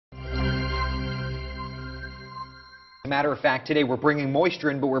matter of fact, today we're bringing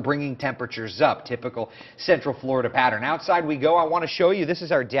moisture in, but we're bringing temperatures up. Typical Central Florida pattern. Outside we go. I want to show you, this is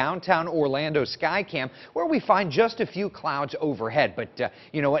our downtown Orlando sky cam, where we find just a few clouds overhead. But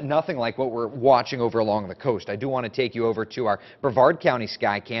you know what? Nothing like what we're watching over along the coast. I do want to take you over to our Brevard County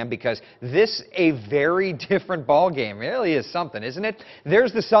sky cam, because this a very different ball game. It really is something, isn't it?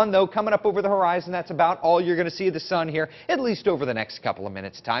 There's the sun, though, coming up over the horizon. That's about all you're going to see of the sun here, at least over the next couple of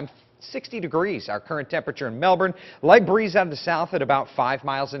minutes' time. 60 degrees, our current temperature in Melbourne. Light breeze out of the south at about 5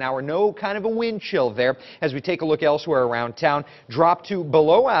 miles an hour. No kind of a wind chill there. As we take a look elsewhere around town, drop to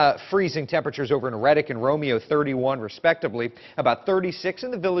below freezing temperatures over in Reddick and Romeo, 31 respectively. About 36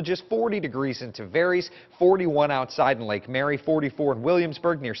 in the Villages, 40 degrees in Tavares, 41 outside in Lake Mary, 44 in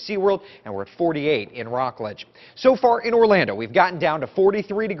Williamsburg near SeaWorld, and we're at 48 in Rockledge. So far in Orlando, we've gotten down to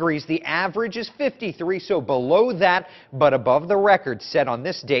 43 degrees. The average is 53, so below that, but above the record set on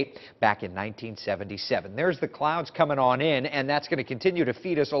this date back in 1977. There's the clouds coming on in, and that's going to continue to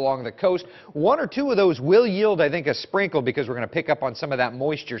feed us along the coast. One or two of those will yield, I think, a sprinkle, because we're going to pick up on some of that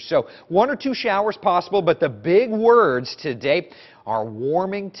moisture. So 1 or 2 showers possible, but the big words today are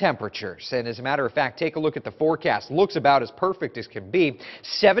warming temperatures. And as a matter of fact, take a look at the forecast. Looks about as perfect as can be.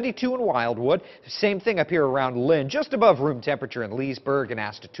 72 in Wildwood. Same thing up here around Lynn, just above room temperature in Leesburg and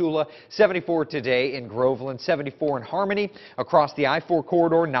Astatula. 74 today in Groveland. 74 in Harmony. Across the I-4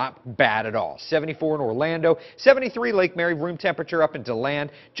 corridor, not bad at all. 74 in Orlando. 73 Lake Mary, room temperature up in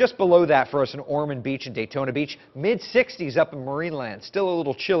DeLand. Just below that for us in Ormond Beach and Daytona Beach. Mid-60s up in Marineland. Still a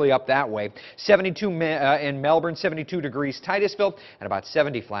little chilly up that way. 72 in Melbourne. 72 degrees Titusville. And about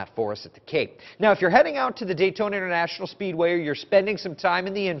 70 flat for us at the Cape. Now, if you're heading out to the Daytona International Speedway, or you're spending some time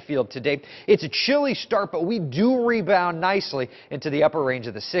in the infield today, it's a chilly start, but we do rebound nicely into the upper range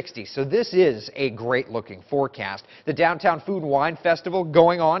of the 60s. So this is a great looking forecast. The Downtown Food and Wine Festival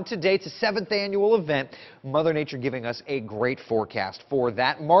going on today. It's a 7th annual event. Mother Nature giving us a great forecast for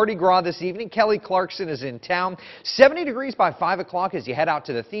that. Mardi Gras this evening. Kelly Clarkson is in town. 70 degrees by 5 o'clock as you head out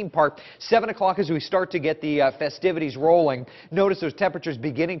to the theme park. 7 o'clock as we start to get the festivities rolling. Notice those temperatures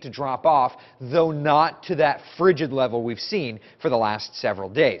beginning to drop off, though not to that frigid level we've seen for the last several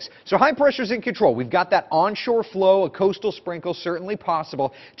days. So high pressure's in control. We've got that onshore flow, a coastal sprinkle certainly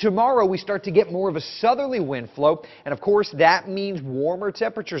possible. Tomorrow we start to get more of a southerly wind flow, and of course that means warmer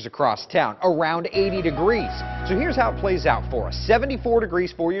temperatures across town, around 80 degrees. So here's how it plays out for us. 74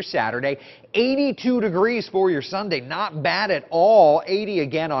 degrees for your Saturday, 82 degrees for your Sunday. Not bad at all. 80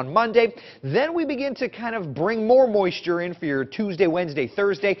 again on Monday. Then we begin to kind of bring more moisture in for your Tuesday, Wednesday,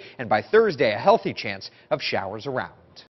 Thursday, and by Thursday, a healthy chance of showers around.